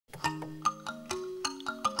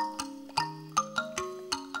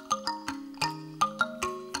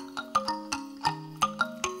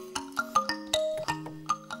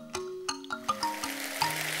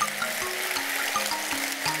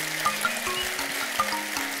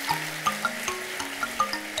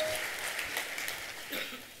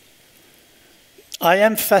I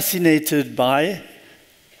am fascinated by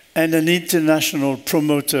and an international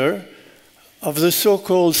promoter of the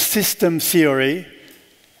so-called system theory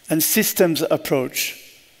and systems approach.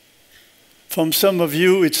 From some of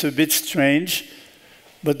you, it's a bit strange,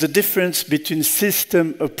 but the difference between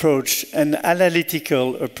system approach and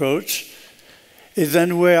analytical approach is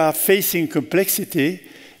then we are facing complexity,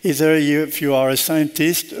 either if you are a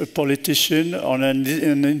scientist, a politician, or an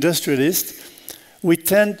industrialist, we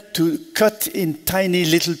tend to cut in tiny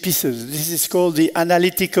little pieces. This is called the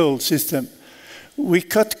analytical system. We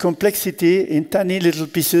cut complexity in tiny little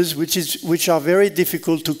pieces, which are very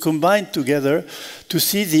difficult to combine together to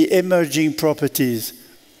see the emerging properties.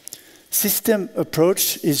 System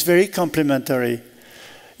approach is very complementary.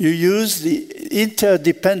 You use the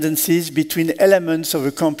interdependencies between elements of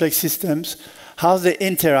a complex systems, how they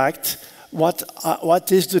interact,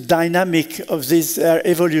 what is the dynamic of this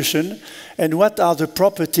evolution, and what are the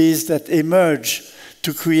properties that emerge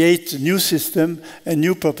to create new system and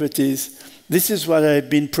new properties. This is what I've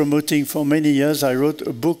been promoting for many years. I wrote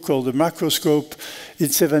a book called The Macroscope in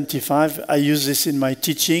 '75. I use this in my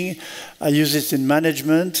teaching. I use it in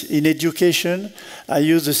management, in education. I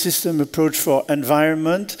use the system approach for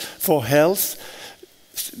environment, for health,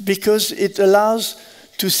 because it allows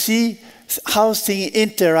to see how things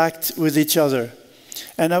interact with each other.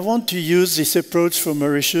 And I want to use this approach for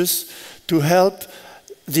Mauritius to help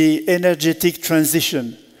the energetic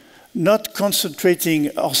transition, not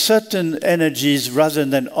concentrating on certain energies rather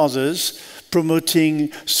than others,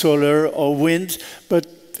 promoting solar or wind, but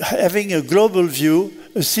having a global view,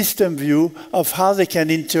 a system view of how they can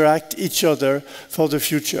interact each other for the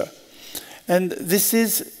future. And this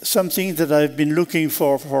is something that I've been looking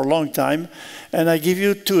for a long time, and I give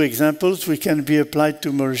you two examples which can be applied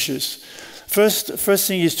to Mauritius. First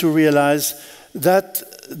thing is to realize that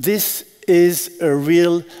this is a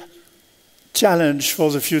real challenge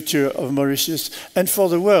for the future of Mauritius and for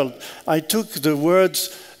the world. I took the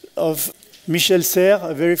words of Michel Serres,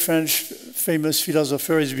 a very famous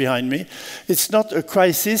philosopher, is behind me. It's not a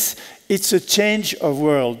crisis, it's a change of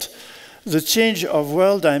world. The change of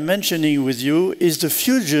world I'm mentioning with you is the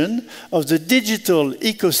fusion of the digital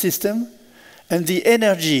ecosystem and the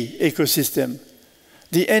energy ecosystem.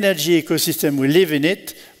 The energy ecosystem, we live in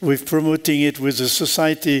it. We're promoting it with the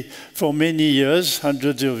society for many years,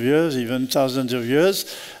 hundreds of years, even thousands of years.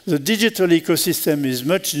 The digital ecosystem is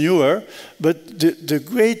much newer, but the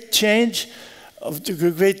great change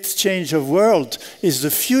of world is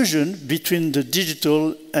the fusion between the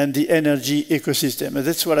digital and the energy ecosystem. And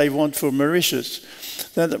that's what I want for Mauritius.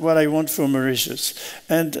 That's what I want for Mauritius.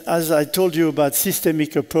 And as I told you about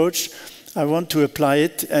systemic approach, I want to apply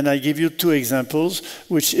it, and I give you two examples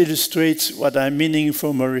which illustrates what I'm meaning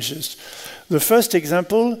for Mauritius. The first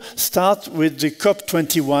example starts with the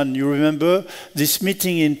COP21. You remember this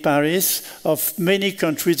meeting in Paris of many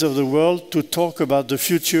countries of the world to talk about the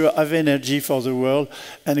future of energy for the world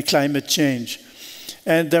and climate change.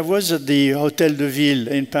 And there was at the Hôtel de Ville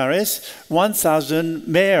in Paris 1,000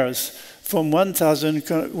 mayors from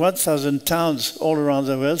 1,000 towns all around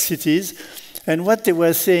the world, cities. And what they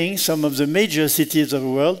were saying, some of the major cities of the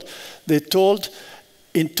world, they told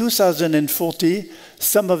in 2040,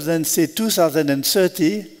 some of them say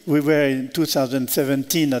 2030, we were in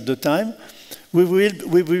 2017 at the time, we will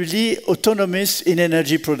be autonomous in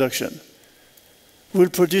energy production.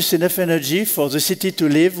 We'll produce enough energy for the city to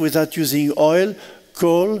live without using oil,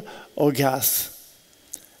 coal, or gas.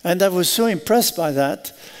 And I was so impressed by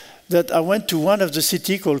that I went to one of the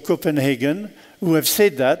cities called Copenhagen, who have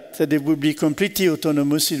said that they will be completely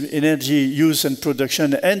autonomous in energy use and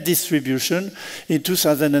production and distribution in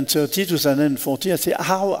 2030, 2040. I said,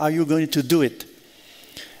 how are you going to do it?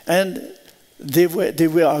 And they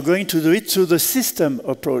are going to do it through the system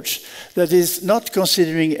approach. That is not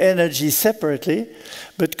considering energy separately,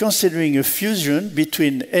 but considering a fusion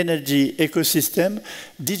between energy ecosystem,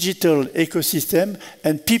 digital ecosystem,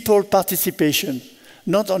 and people participation.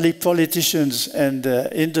 Not only politicians and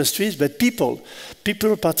industries, but people.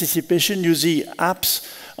 People participation using apps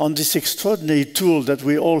on this extraordinary tool that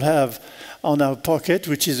we all have on our pocket,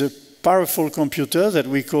 which is a powerful computer that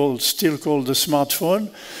we still call the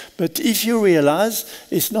smartphone. But if you realize,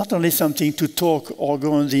 it's not only something to talk or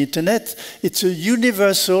go on the internet, it's a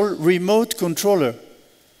universal remote controller.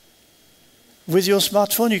 With your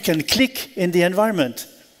smartphone, you can click in the environment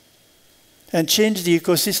and change the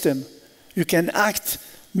ecosystem. You can act,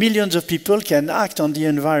 millions of people can act on the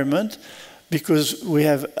environment because we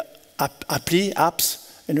have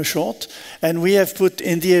apps in a short, and we have put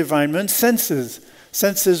in the environment sensors.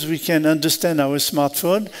 Sensors we can understand our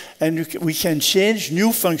smartphone, and we can change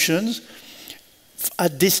new functions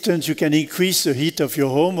At distance, you can increase the heat of your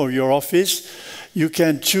home or your office. You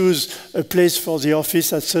can choose a place for the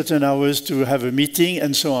office at certain hours to have a meeting,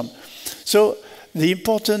 and so on. So the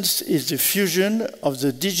importance is the fusion of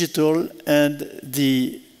the digital and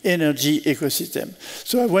the energy ecosystem.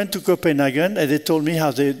 So I went to Copenhagen, and they told me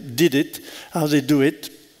how they did it, how they do it,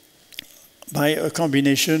 by a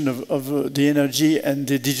combination of the energy and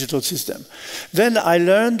the digital system. Then I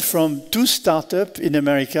learned from two startups in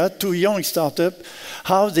America, two young startups,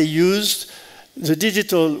 how they used the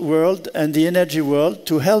digital world and the energy world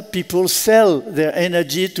to help people sell their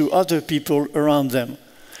energy to other people around them.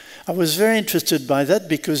 I was very interested by that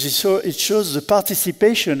because it shows the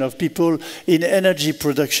participation of people in energy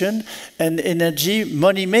production and energy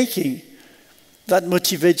money making. That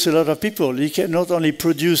motivates a lot of people. You can not only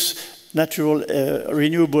produce natural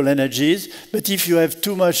renewable energies, but if you have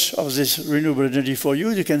too much of this renewable energy for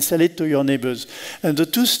you, you can sell it to your neighbors. And the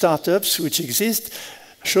two startups which exist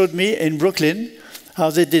showed me in Brooklyn how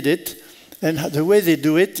they did it. And the way they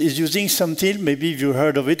do it is using something, maybe you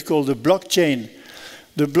heard of it, called the blockchain.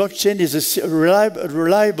 The blockchain is a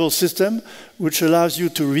reliable system which allows you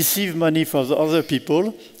to receive money from the other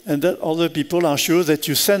people, and that other people are sure that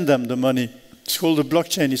you send them the money. It's called a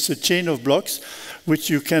blockchain. It's a chain of blocks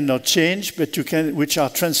which you cannot change, but which are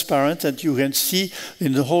transparent, and you can see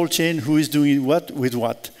in the whole chain who is doing what with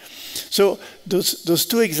what. So those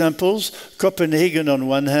two examples, Copenhagen on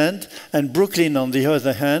one hand and Brooklyn on the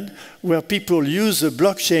other hand, where people use the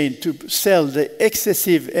blockchain to sell the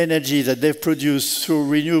excessive energy that they've produced through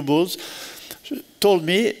renewables, told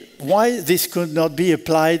me why this could not be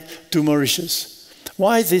applied to Mauritius.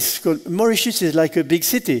 Mauritius is like a big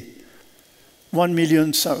city.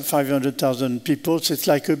 1,500,000 people, so it's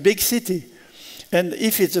like a big city. And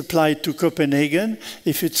if it's applied to Copenhagen,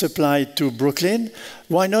 if it's applied to Brooklyn,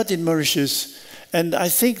 why not in Mauritius? And I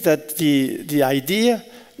think that the idea,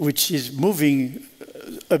 which is moving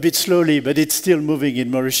a bit slowly, but it's still moving in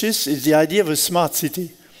Mauritius, is the idea of a smart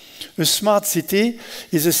city. A smart city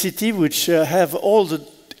is a city which have all the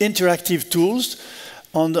interactive tools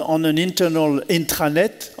on an internal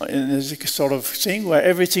intranet, a sort of thing where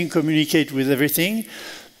everything communicates with everything,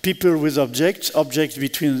 people with objects, objects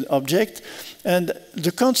between objects. And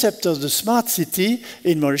the concept of the smart city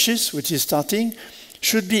in Mauritius, which is starting,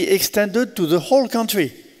 should be extended to the whole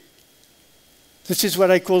country. This is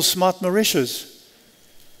what I call Smart Mauritius.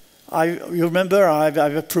 You remember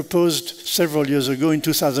I've proposed several years ago in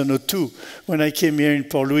 2002 when I came here in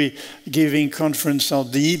Port Louis giving conference on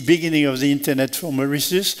the beginning of the Internet for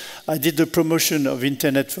Mauritius. I did the promotion of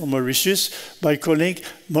Internet for Mauritius by calling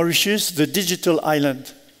Mauritius the digital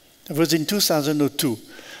island. That was in 2002.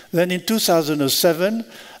 Then in 2007,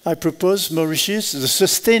 I proposed Mauritius the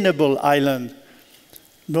sustainable island,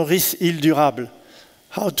 Maurice Île Durable,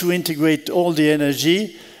 how to integrate all the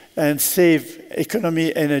energy and save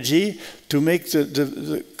economy energy to make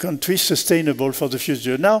the country sustainable for the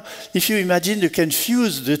future. Now, if you imagine you can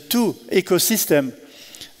fuse the two ecosystems,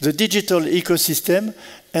 the digital ecosystem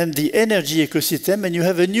and the energy ecosystem, and you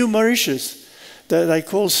have a new Mauritius that I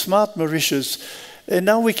call Smart Mauritius. And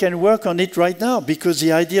now we can work on it right now because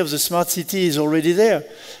the idea of the smart city is already there.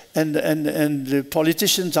 And the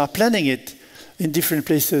politicians are planning it in different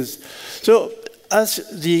places. So, as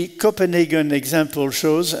the Copenhagen example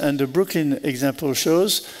shows and the Brooklyn example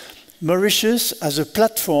shows, Mauritius as a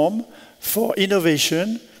platform for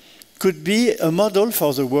innovation could be a model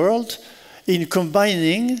for the world in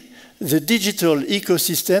combining the digital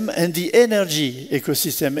ecosystem and the energy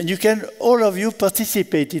ecosystem. And you can, all of you,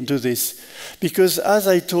 participate into this. Because as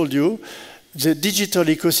I told you, the digital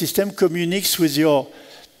ecosystem communicates with your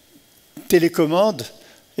telecommand.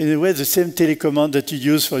 In a way, the same telecommand that you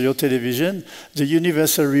use for your television, the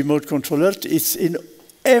universal remote controller, it's in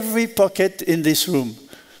every pocket in this room,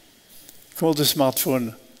 called the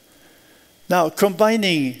smartphone. Now,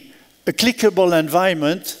 combining a clickable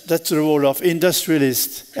environment, that's the role of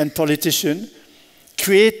industrialists and politicians,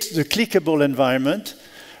 create the clickable environment.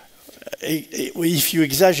 If you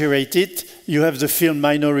exaggerate it, you have the film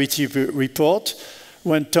Minority Report,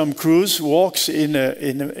 when Tom Cruise walks in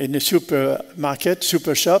a supermarket,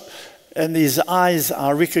 super shop, and his eyes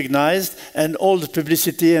are recognized, and all the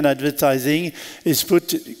publicity and advertising is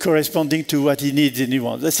put corresponding to what he needs and he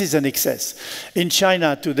wants. This is an excess. In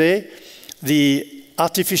China today, the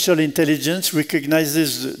artificial intelligence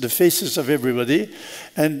recognizes the faces of everybody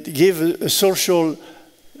and gives a social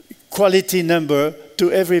quality number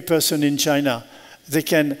to every person in China. They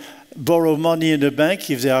can borrow money in a bank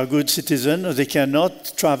if they are a good citizen, or they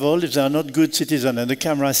cannot travel if they are not good citizen. And the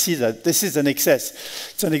camera sees that. This is an excess.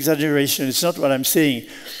 It's an exaggeration. It's not what I'm saying.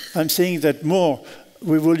 I'm saying that more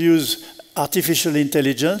we will use artificial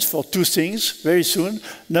intelligence for two things very soon.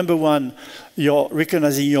 Number one, you're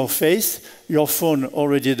recognizing your face. Your phone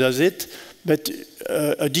already does it, but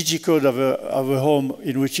a digicode of a home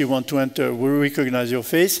in which you want to enter will recognize your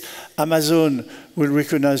face. Amazon will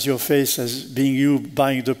recognize your face as being you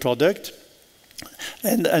buying the product.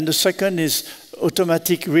 And the second is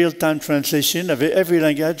automatic real-time translation of every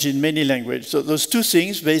language in many languages. So those two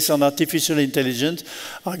things, based on artificial intelligence,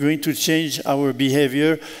 are going to change our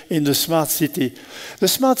behavior in the smart city. The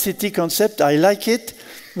smart city concept, I like it,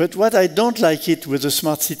 but what I don't like it with the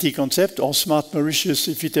smart city concept, or smart Mauritius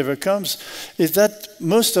if it ever comes, is that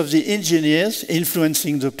most of the engineers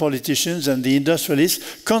influencing the politicians and the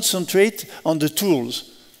industrialists concentrate on the tools,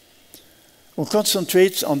 or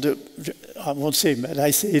concentrate on the, I won't say, but I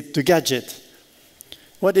say it, the gadget.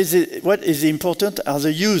 What is important are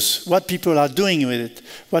the use, what people are doing with it,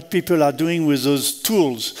 what people are doing with those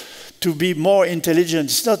tools to be more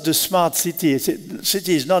intelligent. It's not the smart city. The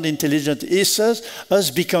city is not intelligent. It's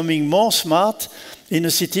us becoming more smart in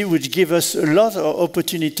a city which gives us a lot of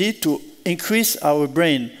opportunity to increase our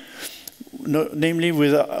brain, namely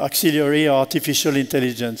with auxiliary or artificial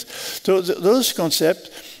intelligence. So those concepts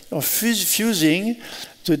of fusing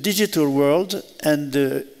the digital world and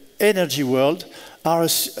the energy world are a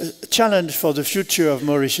challenge for the future of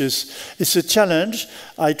Mauritius. It's a challenge.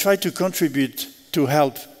 I try to contribute to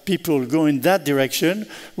help people go in that direction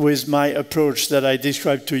with my approach that I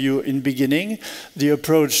described to you in the beginning, the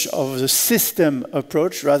approach of the system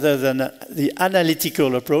approach rather than the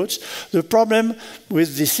analytical approach. The problem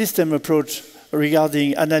with the system approach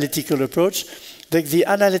regarding analytical approach, that the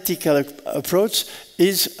analytical approach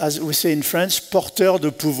is, as we say in French, porteur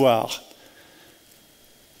de pouvoir.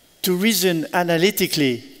 To reason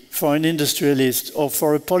analytically for an industrialist or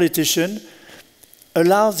for a politician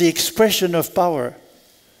allows the expression of power.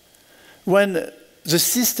 When the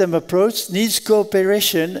system approach needs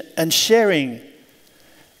cooperation and sharing,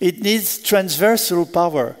 it needs transversal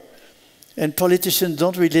power. And politicians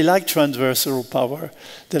don't really like transversal power.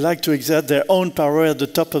 They like to exert their own power at the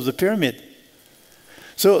top of the pyramid.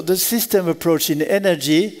 So the system approach in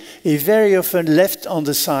energy is very often left on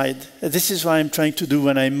the side. This is what I'm trying to do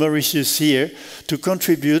when I'm Mauritius here, to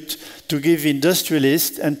contribute, to give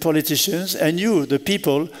industrialists and politicians, and you, the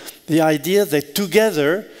people, the idea that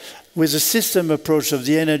together, with the system approach of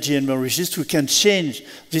the energy in Mauritius, we can change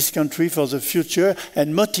this country for the future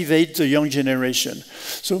and motivate the young generation.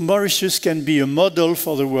 So Mauritius can be a model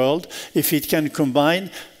for the world if it can combine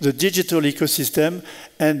the digital ecosystem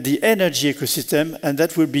and the energy ecosystem, and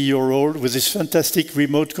that will be your role with this fantastic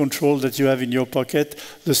remote control that you have in your pocket,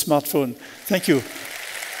 the smartphone. Thank you.